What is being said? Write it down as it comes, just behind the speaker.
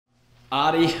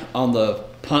Adi, on the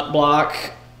punt block,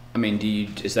 I mean,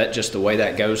 is that just the way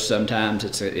that goes sometimes?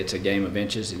 It's a game of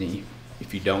inches, and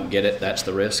if you don't get it, that's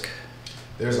the risk?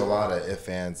 There's a lot of ifs,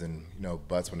 ands, and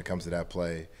buts when it comes to that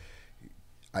play.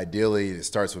 Ideally, it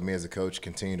starts with me as a coach,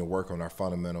 continue to work on our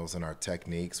fundamentals and our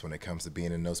techniques when it comes to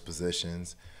being in those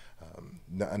positions,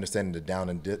 understanding the down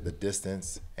and the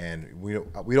distance, and we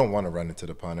don't want to run into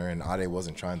the punter, and Ade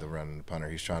wasn't trying to run into the punter.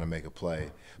 He's trying to make a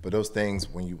play. But those things,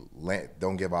 when you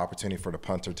don't give opportunity for the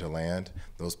punter to land,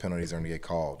 those penalties are going to get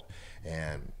called.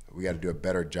 And we got to do a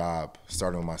better job,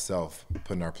 starting with myself,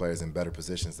 putting our players in better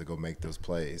positions to go make those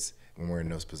plays when we're in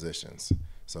those positions.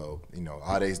 So,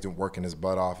 Ade's working his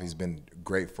butt off. He's been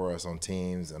great for us on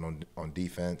teams and on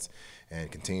defense,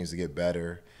 and continues to get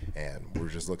better. And we're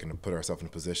just looking to put ourselves in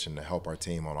a position to help our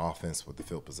team on offense with the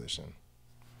field position.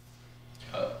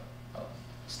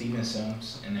 Steven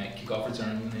Sims in that kickoff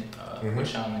return unit, what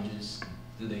challenges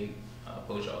do they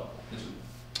pose y'all this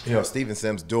week? Steven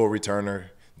Sims, dual returner,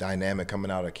 dynamic,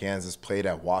 coming out of Kansas, played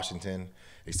at Washington.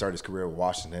 He started his career with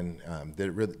Washington, did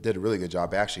a really good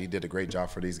job. Actually, he did a great job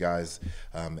for these guys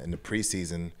in the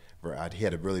preseason. He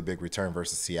had a really big return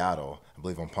versus Seattle, I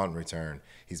believe, on punt return.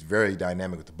 He's very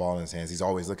dynamic with the ball in his hands. He's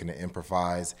always looking to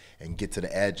improvise and get to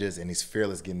the edges, and he's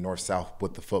fearless getting north-south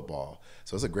with the football.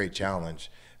 So it's a great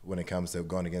challenge when it comes to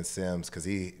going against Sims, because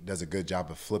he does a good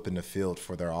job of flipping the field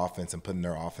for their offense and putting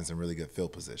their offense in really good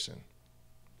field position.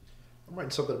 I'm writing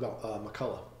something about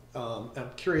McCullough. I'm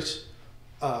curious,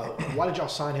 why did y'all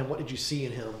sign him? What did you see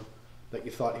in him that you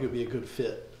thought he would be a good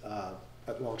fit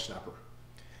at long snapper?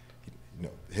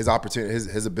 His opportunity,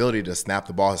 his ability to snap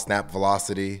the ball, his snap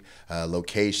velocity,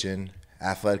 location,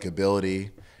 athletic ability,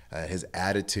 his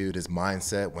attitude, his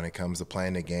mindset when it comes to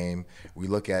playing the game. We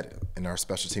look at, in our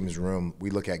special teams room, we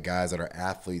look at guys that are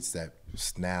athletes that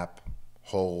snap,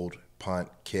 hold, punt,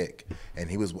 kick,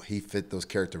 and he fit those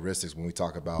characteristics when we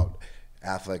talk about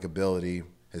athletic ability,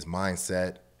 his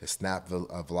mindset, his snap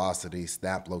velocity,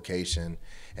 snap location,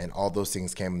 and all those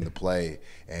things came into play.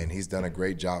 And he's done a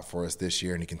great job for us this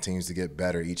year, and he continues to get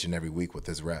better each and every week with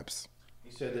his reps.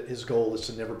 He said that his goal is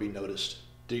to never be noticed.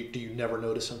 Do you never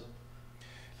notice him?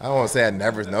 I don't want to say I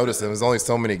never noticed him. There's only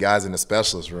so many guys in the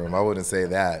specialist room. I wouldn't say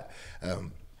that.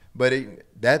 But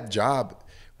that job,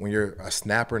 when you're a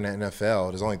snapper in the NFL,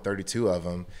 there's only 32 of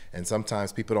them, and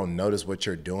sometimes people don't notice what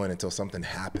you're doing until something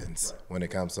happens. When it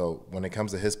comes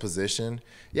to his position,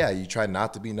 yeah, you try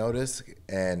not to be noticed,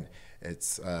 and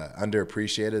it's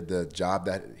underappreciated, the job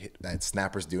that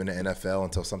snappers do in the NFL,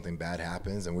 until something bad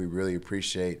happens, and we really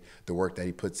appreciate the work that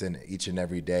he puts in each and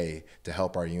every day to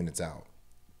help our units out.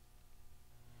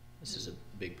 This is a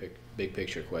big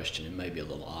picture question. It may be a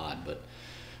little odd, but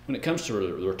when it comes to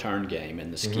the return game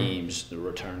and the schemes, the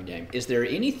return game, is there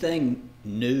anything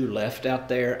new left out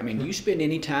there? I mean, do you spend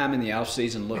any time in the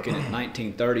offseason looking at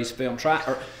 1930s film,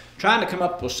 trying to come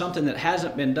up with something that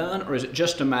hasn't been done, or is it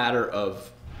just a matter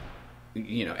of,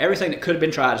 everything that could have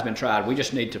been tried has been tried, we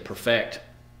just need to perfect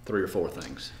 3 or 4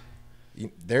 things?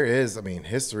 There is,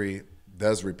 history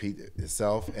does repeat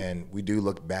itself, and we do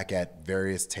look back at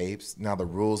various tapes. Now the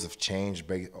rules have changed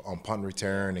based on punt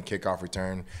return and kickoff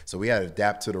return, so we had to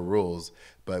adapt to the rules.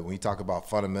 But when you talk about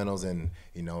fundamentals and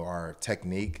our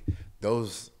technique,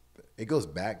 it goes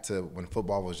back to when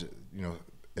football was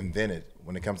invented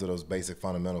when it comes to those basic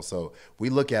fundamentals. So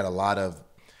we look at a lot of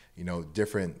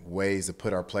different ways to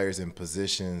put our players in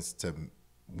positions to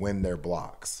win their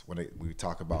blocks when we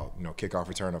talk about kickoff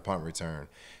return or punt return.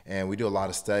 And we do a lot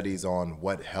of studies on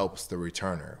what helps the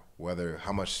returner,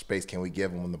 how much space can we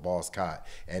give them when the ball's caught,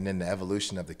 and then the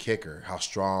evolution of the kicker, how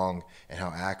strong and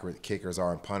how accurate kickers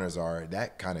are and punters are.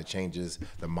 That kind of changes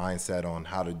the mindset on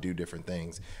how to do different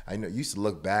things. I used to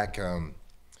look back when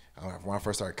I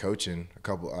first started coaching,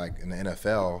 in the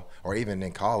NFL or even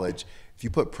in college, if you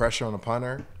put pressure on a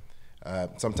punter,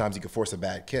 sometimes you could force a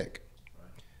bad kick.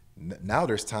 Now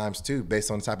there's times too,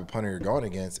 based on the type of punter you're going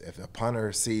against, if a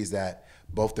punter sees that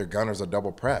both their gunners are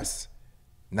double press,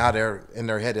 now they're in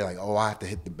their head, they're like, oh, I have to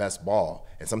hit the best ball.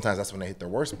 And sometimes that's when they hit their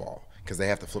worst ball, because they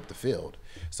have to flip the field.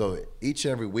 So each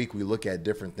and every week we look at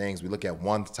different things. We look at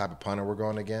one type of punter we're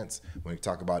going against when we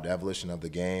talk about the evolution of the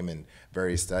game and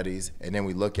various studies. And then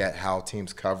we look at how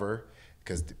teams cover,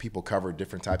 because people cover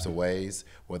different types of ways,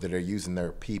 whether they're using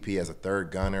their PP as a third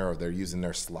gunner or they're using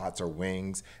their slots or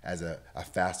wings as a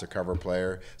faster cover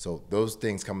player. So those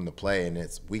things come into play, and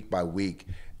it's week by week.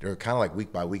 They're kind of like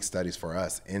week by week studies for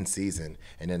us in season.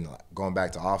 And then going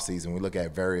back to off season, we look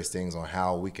at various things on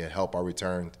how we could help our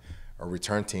return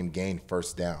team gain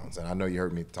first downs. And I know you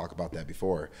heard me talk about that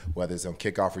before, whether it's on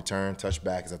kickoff return,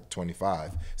 touchback is at the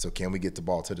 25. So can we get the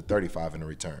ball to the 35 in the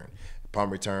return?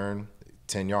 Punt return,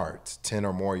 10 yards, 10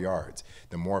 or more yards.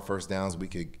 The more first downs we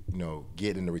could,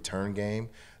 get in the return game,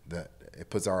 it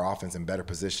puts our offense in better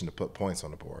position to put points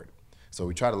on the board. So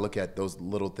we try to look at those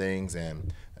little things,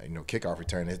 and kickoff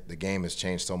return. The game has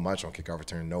changed so much on kickoff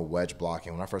return. No wedge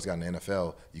blocking. When I first got in the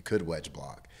NFL, you could wedge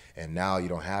block, and now you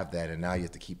don't have that, and now you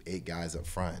have to keep 8 guys up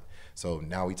front. So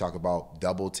now we talk about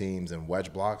double teams and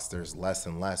wedge blocks. There's less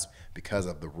and less because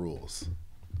of the rules.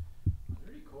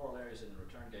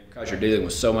 Because you're dealing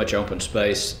with so much open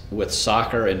space with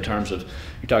soccer, in terms of,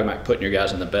 you're talking about putting your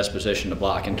guys in the best position to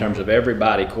block, in terms of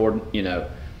everybody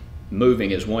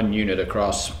moving as one unit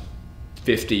across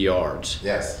 50 yards.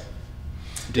 Yes.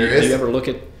 Do you ever look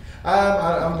at?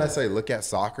 I don't necessarily look at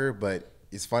soccer, but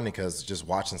it's funny because just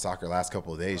watching soccer the last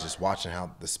couple of days, just watching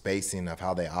how the spacing of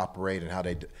how they operate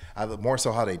and more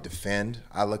so how they defend.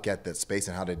 I look at that space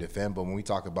and how they defend, but when we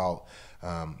talk about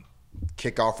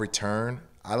kickoff return,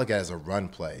 I look at it as a run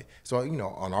play. So,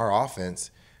 on our offense,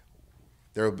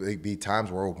 there will be times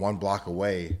where we're one block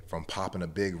away from popping a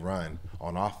big run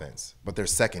on offense, but they're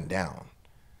second down.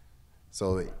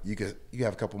 So you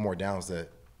have a couple more downs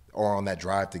or on that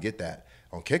drive to get that.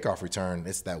 On kickoff return,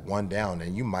 it's that one down,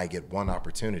 and you might get one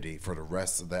opportunity for the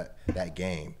rest of that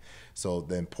game. So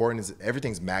the importance is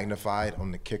everything's magnified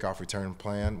on the kickoff return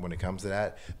plan when it comes to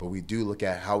that, but we do look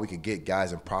at how we could get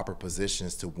guys in proper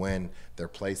positions to win their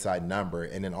play side number.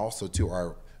 And then also to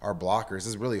our blockers,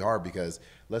 it's really hard because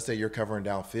let's say you're covering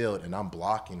downfield and I'm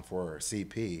blocking for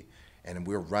CP and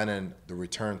we're running the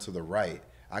return to the right.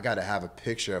 I got to have a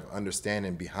picture of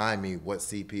understanding behind me what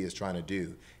CP is trying to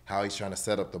do, how he's trying to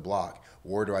set up the block.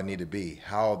 Where do I need to be?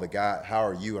 How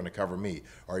are you going to cover me?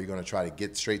 Are you going to try to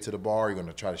get straight to the ball? Are you going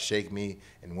to try to shake me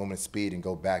and woman speed and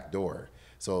go back door?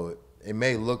 So it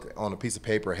may look on a piece of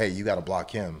paper, hey, you got to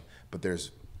block him, but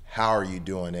there's how are you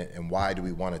doing it and why do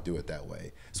we want to do it that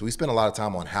way? So we spend a lot of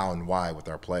time on how and why with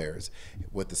our players,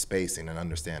 with the spacing and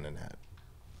understanding that.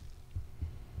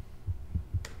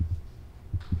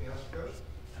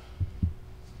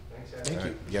 Thank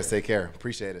you. Yes, take care.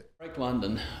 Appreciate it. Drake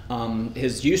London,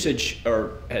 his usage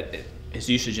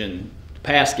in the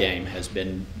pass game has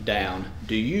been down.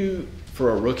 Do you, for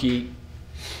a rookie,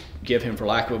 give him, for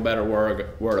lack of a better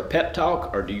word, a pep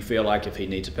talk, or do you feel like if he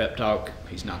needs a pep talk,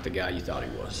 he's not the guy you thought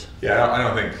he was? Yeah, I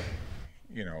don't think,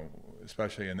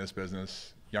 especially in this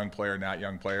business, young player, not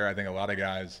young player, I think a lot of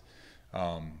guys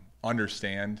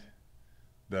understand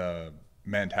the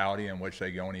mentality in which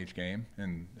they go in each game,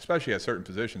 and especially at certain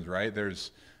positions, right? There's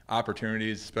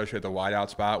opportunities, especially at the wideout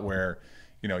spot, where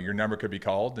your number could be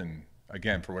called, and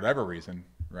again, for whatever reason,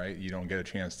 right, you don't get a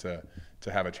chance to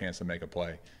have a chance to make a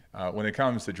play. When it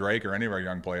comes to Drake or any of our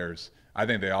young players, I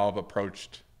think they all have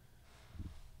approached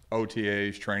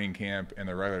OTAs, training camp, and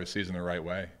the regular season the right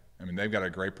way. I mean, they've got a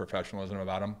great professionalism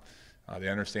about them. They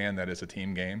understand that it's a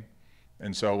team game,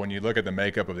 and so when you look at the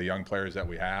makeup of the young players that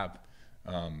we have,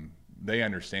 they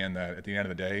understand that at the end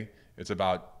of the day, it's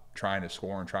about trying to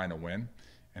score and trying to win,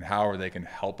 and however they can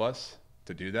help us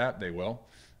to do that, they will.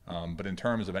 But in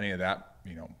terms of any of that,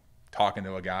 talking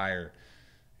to a guy or,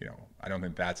 I don't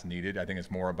think that's needed. I think it's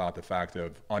more about the fact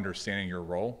of understanding your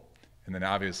role, and then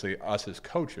obviously us as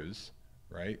coaches,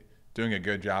 right, doing a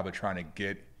good job of trying to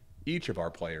get each of our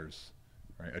players,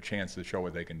 right, a chance to show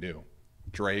what they can do.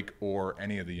 Drake or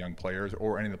any of the young players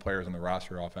or any of the players on the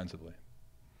roster offensively.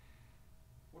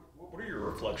 What are your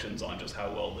reflections on just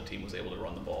how well the team was able to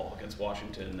run the ball against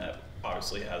Washington, that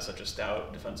obviously has such a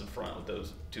stout defensive front with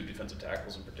those 2 defensive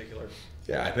tackles in particular?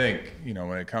 Yeah, I think,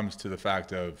 when it comes to the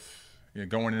fact of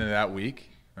going into that week,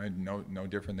 right, no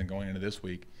different than going into this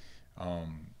week,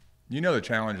 the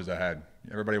challenges ahead.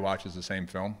 Everybody watches the same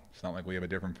film. It's not like we have a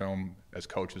different film as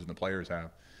coaches and the players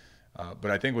have.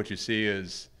 But I think what you see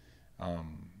is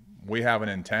we have an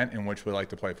intent in which we like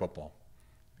to play football.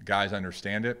 Guys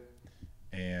understand it.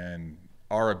 And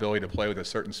our ability to play with a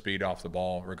certain speed off the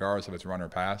ball, regardless if it's run or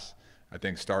pass, I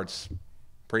think starts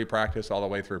pre-practice all the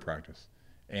way through practice.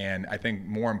 And I think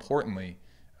more importantly,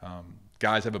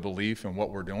 guys have a belief in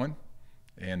what we're doing,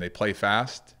 and they play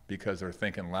fast because they're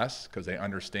thinking less, because they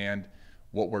understand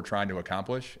what we're trying to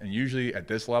accomplish. And usually at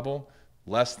this level,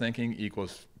 less thinking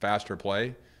equals faster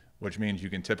play, which means you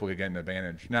can typically get an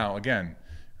advantage. Now, again,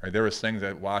 right, there was things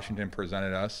that Washington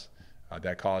presented us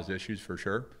that caused issues for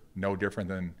sure. No different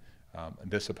than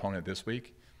this opponent this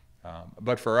week.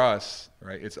 But for us,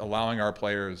 right, it's allowing our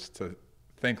players to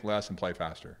think less and play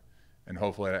faster. And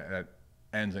hopefully that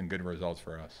ends in good results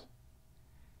for us.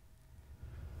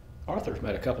 Arthur's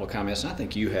made a couple of comments, and I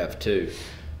think you have too.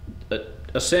 But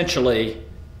essentially,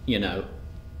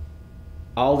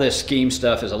 all this scheme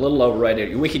stuff is a little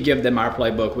overrated. We could give them our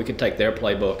playbook. We could take their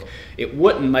playbook. It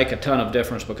wouldn't make a ton of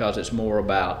difference because it's more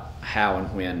about how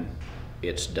and when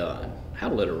it's done. How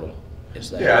literal is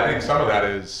that? Yeah, I think some of that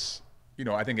is,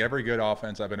 I think every good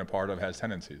offense I've been a part of has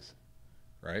tendencies,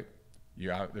 right?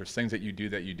 There's things that you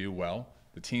do well.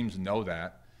 The teams know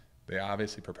that. They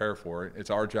obviously prepare for it. It's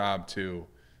our job to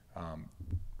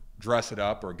dress it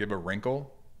up or give a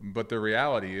wrinkle. But the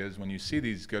reality is, when you see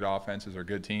these good offenses or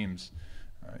good teams,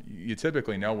 you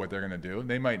typically know what they're going to do.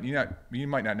 You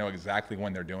might not know exactly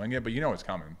when they're doing it, but you know it's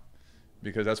coming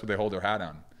because that's what they hold their hat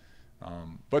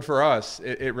on. But for us,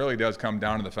 it really does come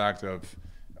down to the fact of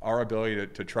our ability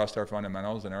to trust our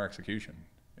fundamentals and our execution.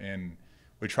 And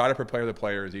we try to prepare the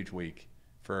players each week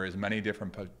for as many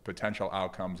different potential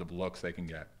outcomes of looks they can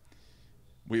get.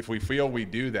 If we feel we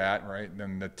do that, right,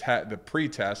 then the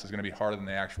pre-test is going to be harder than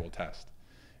the actual test.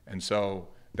 And so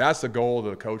that's the goal of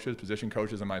the coaches, position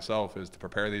coaches, and myself, is to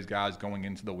prepare these guys going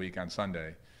into the week on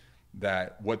Sunday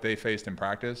that what they faced in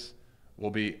practice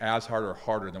will be as hard or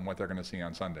harder than what they're going to see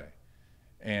on Sunday.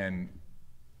 And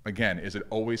again, is it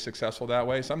always successful that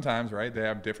way? Sometimes, right, they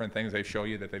have different things they show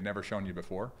you that they've never shown you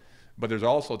before. But there's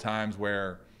also times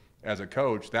where, as a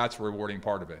coach, that's a rewarding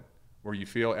part of it, where you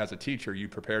feel as a teacher you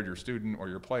prepared your student or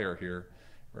your player here,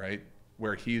 right,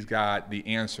 where he's got the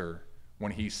answer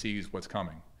when he sees what's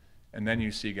coming. And then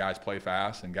you see guys play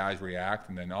fast and guys react,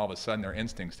 and then all of a sudden their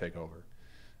instincts take over.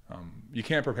 You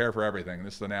can't prepare for everything.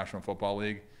 This is the National Football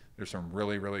League. There's some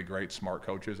really, really great, smart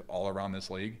coaches all around this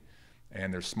league,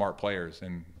 and there's smart players.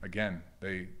 And again,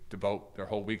 they devote their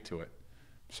whole week to it.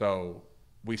 So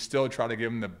we still try to give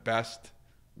them the best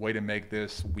way to make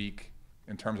this week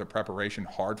in terms of preparation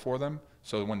hard for them,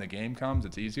 so that when the game comes,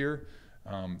 it's easier.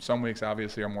 Some weeks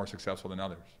obviously are more successful than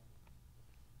others.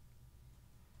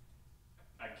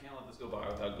 I can't let this go by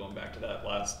without going back to that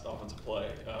last offensive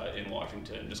play in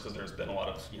Washington, just because there's been a lot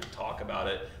of talk about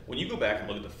it. When you go back and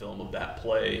look at the film of that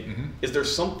play, is there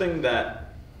something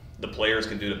that the players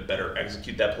can do to better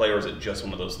execute that play, or is it just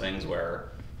one of those things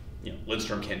where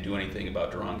Lindstrom can't do anything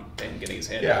about Deron Payne getting his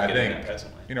hand out and getting that pass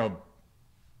away?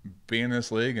 Being in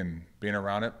this league and being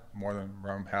around it more than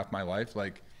around half my life,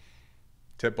 like,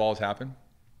 tip balls happen.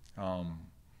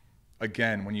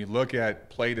 Again, when you look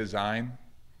at play design,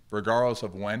 regardless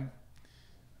of when,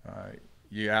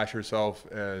 you ask yourself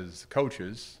as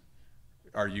coaches,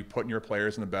 are you putting your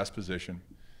players in the best position?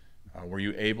 Were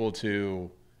you able to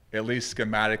at least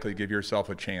schematically give yourself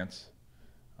a chance?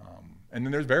 And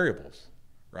then there's variables,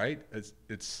 right?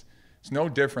 It's no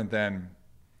different than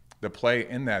the play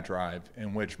in that drive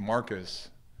in which Marcus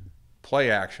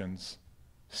play actions,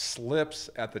 slips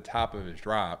at the top of his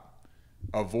drop,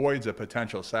 avoids a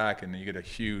potential sack, and then you get a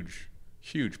huge,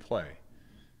 huge play.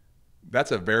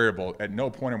 That's a variable. At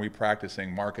no point are we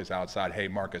practicing Marcus outside. Hey,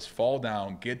 Marcus, fall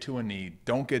down, get to a knee,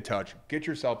 don't get touched, get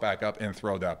yourself back up and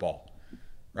throw that ball,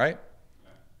 right?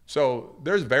 So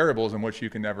there's variables in which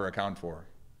you can never account for.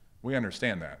 We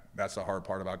understand that. That's the hard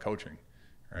part about coaching.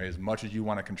 Right? As much as you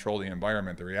want to control the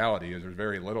environment, the reality is there's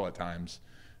very little at times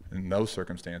in those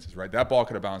circumstances, right? That ball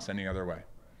could have bounced any other way.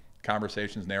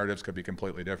 Conversations, narratives could be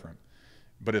completely different.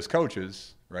 But as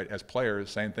coaches, right, as players,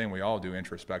 same thing, we all do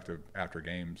introspective after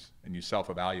games, and you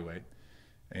self-evaluate,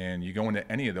 and you go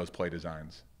into any of those play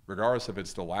designs, regardless if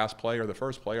it's the last play or the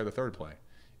first play or the third play,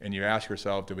 and you ask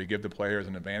yourself, did we give the players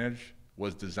an advantage?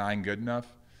 Was design good enough?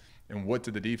 And what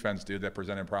did the defense do that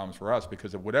presented problems for us?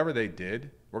 Because of whatever they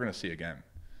did, we're going to see again.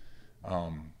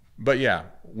 But yeah,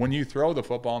 when you throw the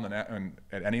football in the net,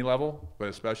 at any level, but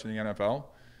especially in the NFL,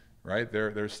 right,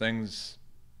 there's things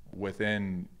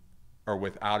within or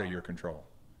without of your control,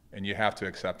 and you have to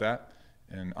accept that.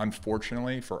 And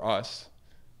unfortunately for us,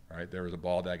 right, there was a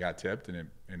ball that got tipped, and it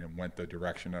went the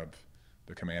direction of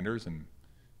the Commanders, and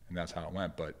that's how it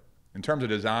went. But in terms of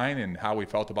design and how we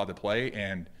felt about the play,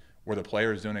 and were the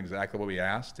players doing exactly what we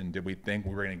asked, and did we think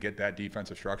we were going to get that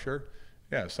defensive structure?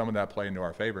 Yeah, some of that played into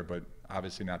our favor, but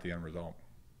obviously not the end result.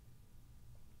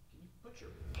 Can you put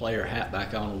your player hat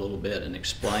back on a little bit and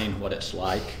explain what it's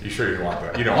like? You sure you want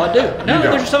that? You don't. Oh, I do. No,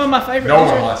 those are some of my favorite. No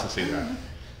one wants to see that.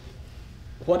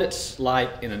 What it's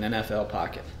like in an NFL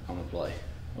pocket on a play.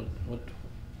 What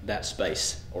that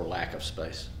space or lack of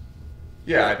space.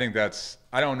 Yeah, I think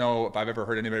I don't know if I've ever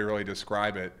heard anybody really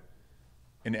describe it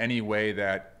in any way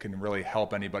that can really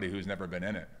help anybody who's never been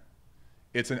in it.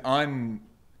 It's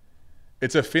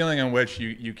a feeling in which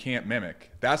you can't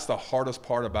mimic. That's the hardest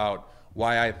part about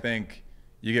why I think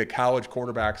you get college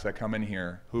quarterbacks that come in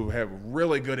here who have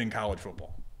really good in college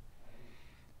football.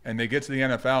 And they get to the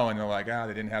NFL and they're like,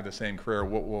 they didn't have the same career.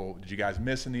 What did you guys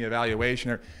miss in the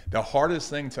evaluation? The hardest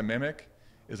thing to mimic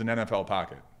is an NFL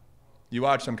pocket. You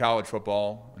watch some college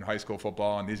football and high school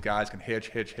football, and these guys can hitch,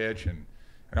 and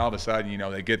all of a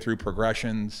sudden, they get through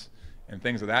progressions and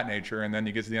things of that nature. And then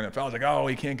you get to the NFL, it's like, oh,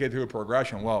 he can't get through a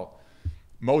progression. Well,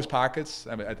 most pockets,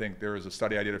 I think there was a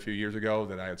study I did a few years ago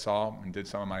that I had saw and did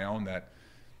some of my own, that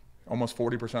almost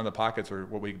 40% of the pockets are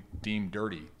what we deem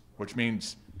dirty, which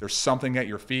means there's something at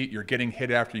your feet, you're getting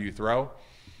hit after you throw.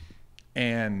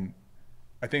 And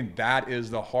I think that is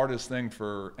the hardest thing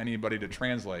for anybody to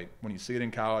translate. When you see it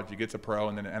in college, you get to pro,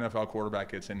 and then an NFL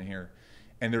quarterback gets in here,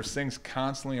 and there's things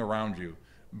constantly around you.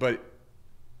 But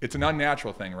it's an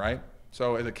unnatural thing, right?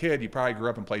 So as a kid, you probably grew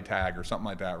up and played tag or something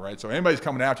like that, right? So anybody's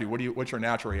coming after you, what's your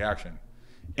natural reaction?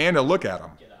 And to look at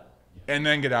them, and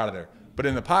then get out of there. But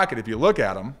in the pocket, if you look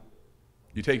at them,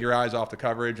 you take your eyes off the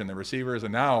coverage and the receivers,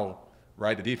 and now,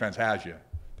 right, the defense has you.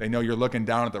 They know you're looking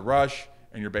down at the rush,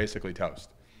 and you're basically toast.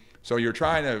 So you're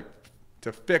trying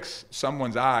to fix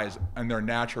someone's eyes and their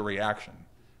natural reaction,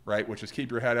 right, which is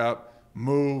keep your head up,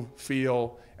 move,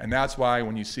 feel, and that's why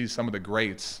when you see some of the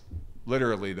greats,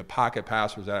 literally the pocket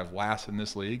passers that have lasted in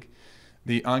this league,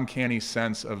 the uncanny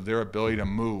sense of their ability to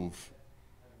move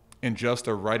in just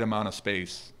the right amount of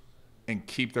space and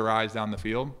keep their eyes down the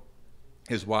field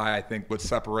is why I think what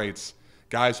separates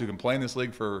guys who can play in this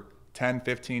league for 10,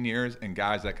 15 years and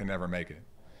guys that can never make it.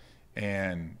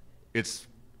 And it's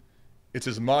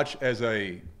as much as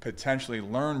a potentially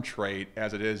learned trait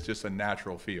as it is just a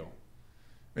natural feel.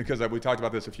 Because we talked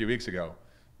about this a few weeks ago.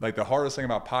 Like, the hardest thing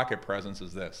about pocket presence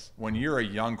is this. When you're a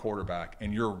young quarterback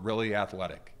and you're really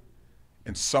athletic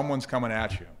and someone's coming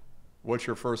at you, what's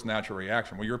your first natural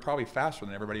reaction? Well, you're probably faster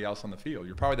than everybody else on the field.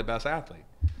 You're probably the best athlete.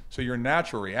 So your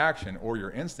natural reaction or your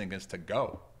instinct is to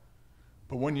go.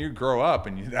 But when you grow up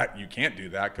and you can't do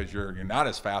that because you're not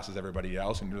as fast as everybody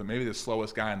else and you're maybe the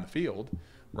slowest guy in the field,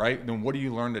 right? Then what do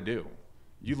you learn to do?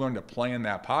 You learn to play in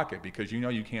that pocket because you know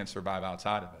you can't survive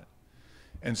outside of it.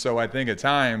 And so I think at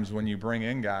times when you bring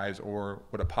in guys, or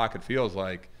what a pocket feels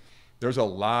like, there's a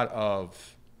lot of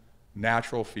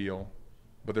natural feel,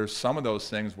 but there's some of those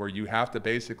things where you have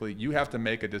to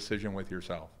make a decision with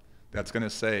yourself that's going to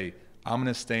say, I'm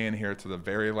going to stay in here to the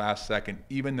very last second,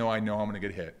 even though I know I'm going to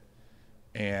get hit.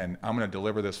 And I'm going to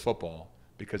deliver this football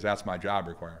because that's my job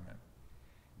requirement.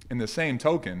 In the same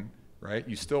token, right,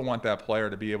 you still want that player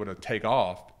to be able to take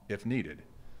off if needed.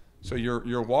 So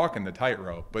you're walking the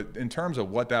tightrope. But in terms of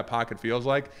what that pocket feels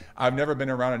like, I've never been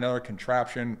around another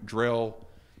contraption, drill.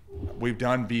 We've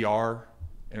done VR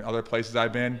in other places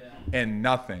I've been, and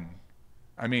nothing.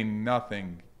 I mean,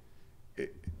 nothing.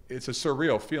 It's a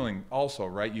surreal feeling also,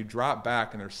 right? You drop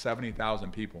back and there's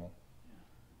 70,000 people,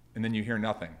 and then you hear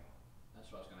nothing.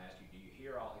 That's what I was going to ask you. Do you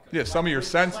hear all? Yeah, some of your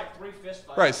senses, like 3 fist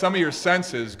fights. right? Some of your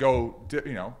senses go,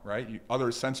 right?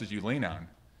 Other senses you lean on,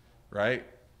 right?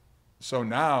 So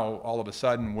now, all of a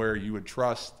sudden, where you would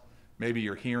trust maybe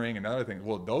your hearing and other things,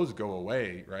 well, those go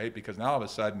away, right? Because now all of a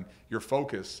sudden, your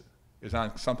focus is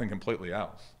on something completely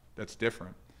else that's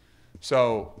different.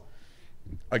 So,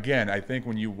 again, I think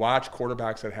when you watch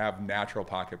quarterbacks that have natural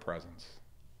pocket presence,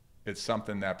 it's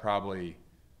something that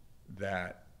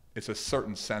it's a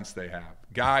certain sense they have.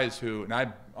 Guys who, and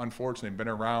I've unfortunately been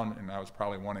around, and I was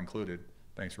probably one included.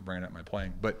 Thanks for bringing up my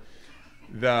playing. But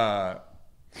I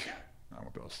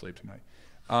won't be able to sleep tonight.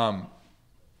 I'm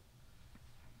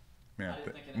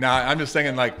just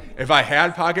thinking, like, if I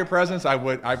had pocket presence,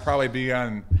 I'd probably be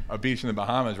on a beach in the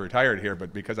Bahamas, retired here.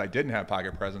 But because I didn't have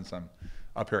pocket presence, I'm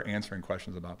up here answering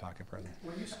questions about pocket presence.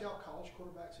 When you scout college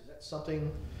quarterbacks, is that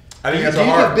something? I think do you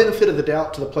give benefit of the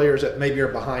doubt to the players that maybe are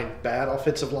behind bad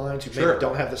offensive lines who maybe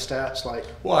don't have the stats?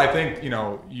 Well, I think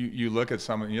you look at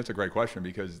some. That's a great question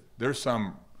because there's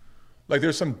some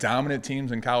dominant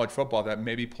teams in college football that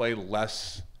maybe play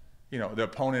less. The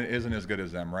opponent isn't as good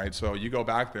as them, right? So you go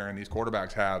back there and these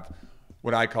quarterbacks have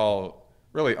what I call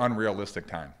really unrealistic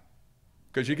time.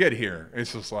 Because you get here,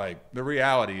 it's just like the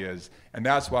reality is, and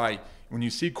that's why when you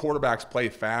see quarterbacks play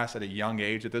fast at a young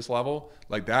age at this level,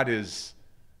 like that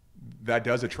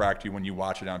does attract you when you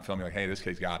watch it on film. You're like, hey, this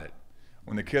kid's got it.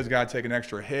 When the kid's got to take an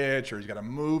extra hitch or he's got to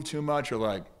move too much, you're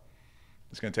like,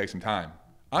 it's going to take some time.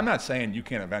 I'm not saying you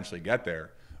can't eventually get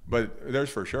there, but there's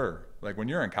for sure. Like when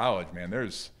you're in college, man,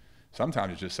 there's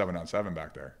sometimes it's just 7-on-7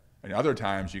 back there. And other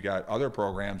times you got other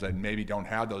programs that maybe don't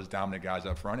have those dominant guys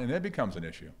up front, and it becomes an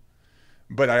issue.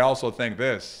 But I also think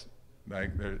this,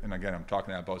 and again, I'm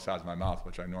talking out both sides of my mouth,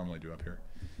 which I normally do up here.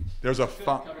 There's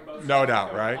no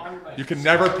doubt, right? You can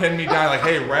never pin me down like,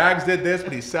 hey, Rags did this,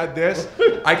 but he said this.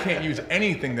 I can't use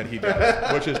anything that he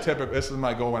does, which is typical. This is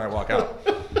my goal when I walk out.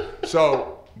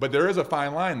 So, but there is a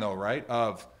fine line though, right?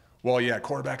 Of, well, yeah,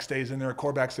 quarterback stays in there,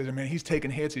 man, he's taking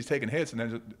hits. And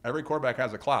then every quarterback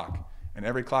has a clock, and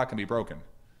every clock can be broken.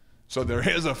 So there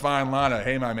is a fine line of,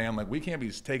 hey, my man, like we can't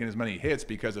be taking as many hits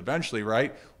because eventually,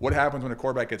 right, what happens when a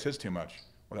quarterback gets hit too much?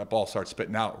 Well, that ball starts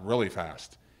spitting out really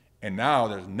fast. And now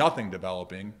there's nothing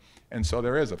developing, and so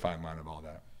there is a fine line of all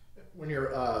that. When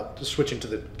you're just switching to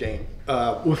the game,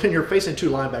 when you're facing two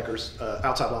linebackers,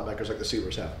 outside linebackers like the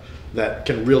Steelers have, that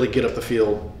can really get up the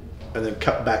field and then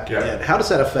cut back in, how does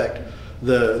that affect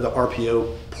the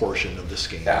RPO portion of this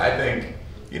game? Yeah, I think,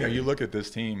 you look at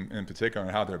this team in particular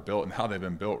and how they're built and how they've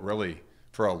been built really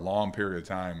for a long period of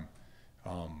time,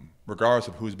 regardless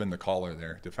of who's been the caller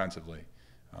there defensively.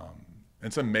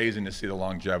 It's amazing to see the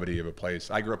longevity of a place.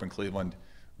 I grew up in Cleveland,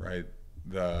 right?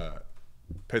 The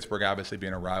Pittsburgh obviously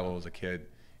being a rival as a kid,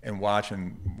 and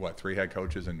watching 3 head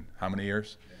coaches in how many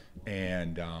years,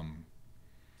 and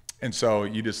so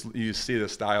you see the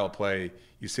style of play,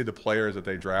 you see the players that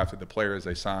they drafted, the players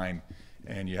they signed,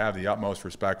 and you have the utmost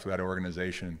respect for that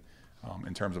organization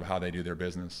in terms of how they do their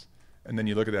business. And then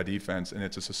you look at that defense, and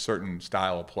it's just a certain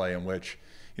style of play in which,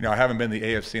 I haven't been in the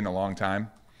AFC in a long time.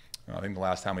 I think the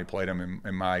last time we played them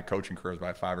in my coaching career was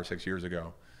about 5 or 6 years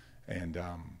ago, and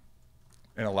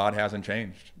a lot hasn't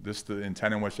changed. The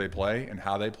intent in which they play and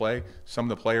how they play. Some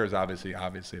of the players obviously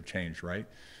have changed, right?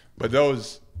 But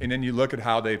and then you look at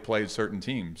how they played certain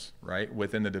teams, right,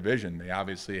 within the division. They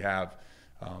obviously have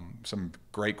some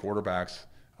great quarterbacks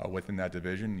within that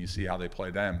division. You see how they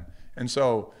play them, and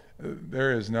so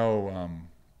there is no.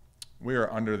 We are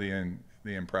under the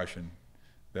impression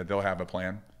that they'll have a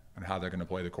plan on how they're going to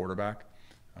play the quarterback.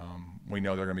 We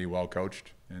know they're going to be well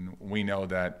coached, and we know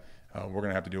that we're going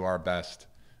to have to do our best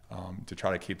to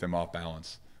try to keep them off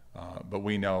balance. But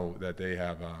we know that they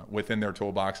have, within their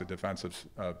toolbox of defensive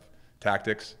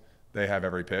tactics, they have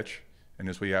every pitch,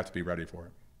 and we have to be ready for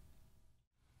it.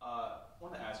 I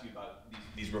want to ask you about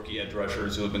these rookie edge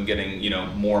rushers who have been getting,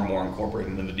 more and more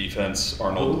incorporated into the defense.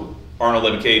 Arnold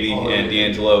Lebicadi and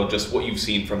D'Angelo, just what you've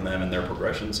seen from them and their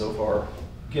progression so far.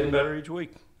 Getting better each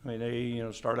week. I mean,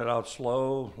 they started out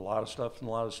slow, a lot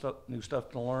of new stuff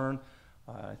to learn.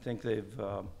 I think they've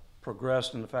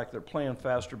progressed in the fact they're playing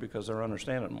faster because they're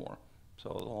understanding more. So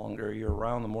the longer you're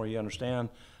around, the more you understand,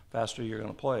 faster you're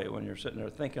going to play. When you're sitting there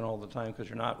thinking all the time because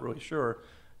you're not really sure,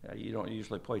 you don't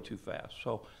usually play too fast.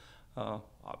 So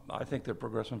I think they're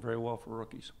progressing very well for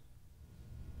rookies.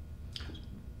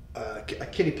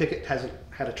 Kenny Pickett hasn't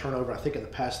had a turnover, I think, in the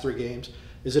past 3 games.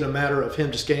 Is it a matter of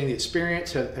him just getting the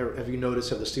experience? Have you noticed,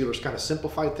 have the Steelers kind of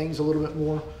simplified things a little bit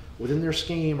more within their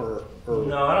scheme? Or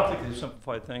No, I don't think they've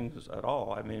simplified things at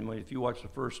all. I mean, if you watch the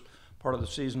first part of the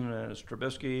season as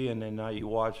Trubisky, and then now you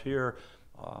watch here,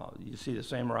 you see the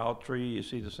same route tree, you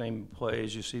see the same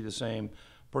plays, you see the same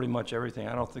pretty much everything.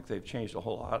 I don't think they've changed a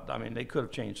whole lot. I mean, they could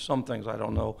have changed some things. I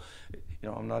don't know.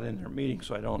 I'm not in their meeting,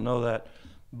 so I don't know that.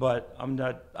 But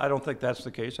I don't think that's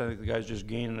the case. I think the guys just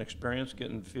gaining experience,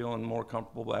 feeling more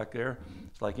comfortable back there.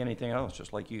 It's like anything else,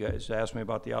 just like you guys asked me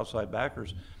about the outside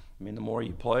backers. I mean, the more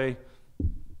you play,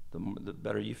 the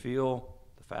better you feel,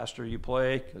 the faster you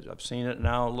play, because I've seen it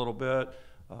now a little bit.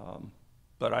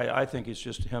 But I think it's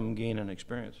just him gaining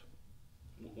experience.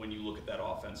 When you look at that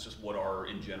offense, just what are,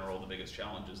 in general, the biggest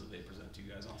challenges that they present to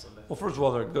you guys on Sunday? Well, first of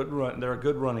all, they're a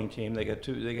good running team. They get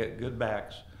good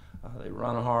backs. They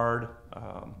run hard.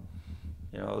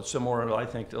 Similar, I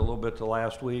think, a little bit to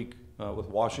last week with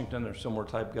Washington. They're similar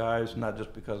type guys, not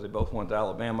just because they both went to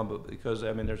Alabama, but because,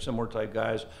 they're similar type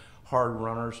guys, hard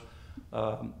runners.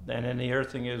 And then the other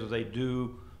thing is they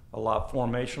do a lot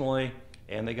formationally,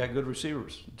 and they got good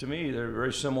receivers. To me, they're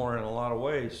very similar in a lot of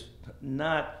ways.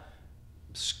 Not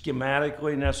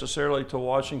schematically necessarily to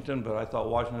Washington, but I thought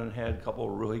Washington had a couple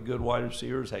of really good wide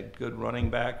receivers, had good running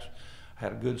backs,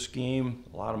 had a good scheme,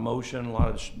 a lot of motion, a lot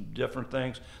of different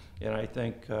things, and I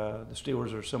think the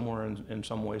Steelers are similar in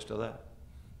some ways to that.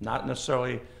 Not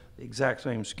necessarily the exact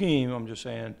same scheme, I'm just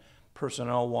saying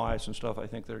personnel-wise and stuff, I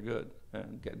think they're good,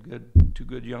 and get two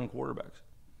good young quarterbacks.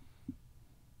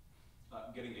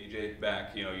 Getting AJ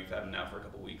back, you've had him now for a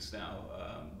couple weeks now,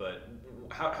 but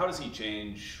how does he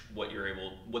change what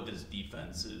this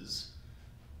defense is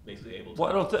basically able to?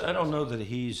 Well, I don't know that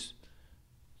he's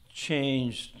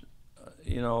changed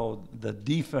the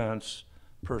defense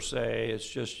per se. It's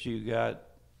just you got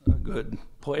a good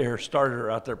player starter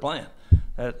out there playing.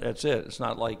 That's it. It's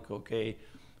not like, okay,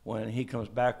 when he comes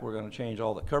back, we're going to change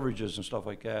all the coverages and stuff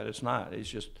like that. It's not. It's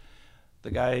just the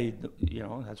guy,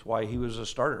 that's why he was a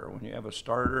starter. When you have a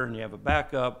starter and you have a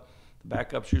backup, the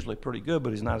backup's usually pretty good, but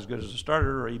he's not as good as a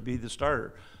starter, or he'd be the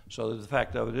starter. So the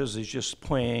fact of it is he's just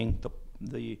playing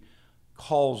the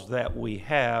calls that we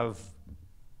have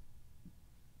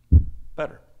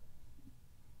better.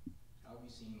 How have you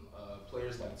seen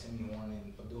players like Timmy Warren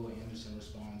and Abdullah Anderson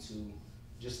respond to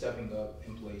just stepping up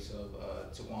in place of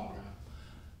Taquan Brown?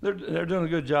 They're doing a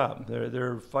good job.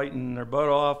 They're fighting their butt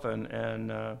off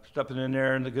and stepping in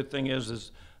there. And the good thing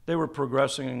is they were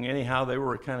progressing anyhow. They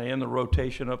were kind of in the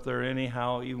rotation up there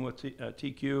anyhow, even with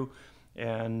TQ.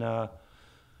 And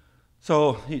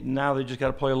so now they just got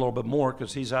to play a little bit more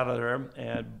because he's out of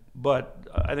there. But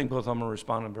I think both of them are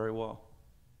responding very well.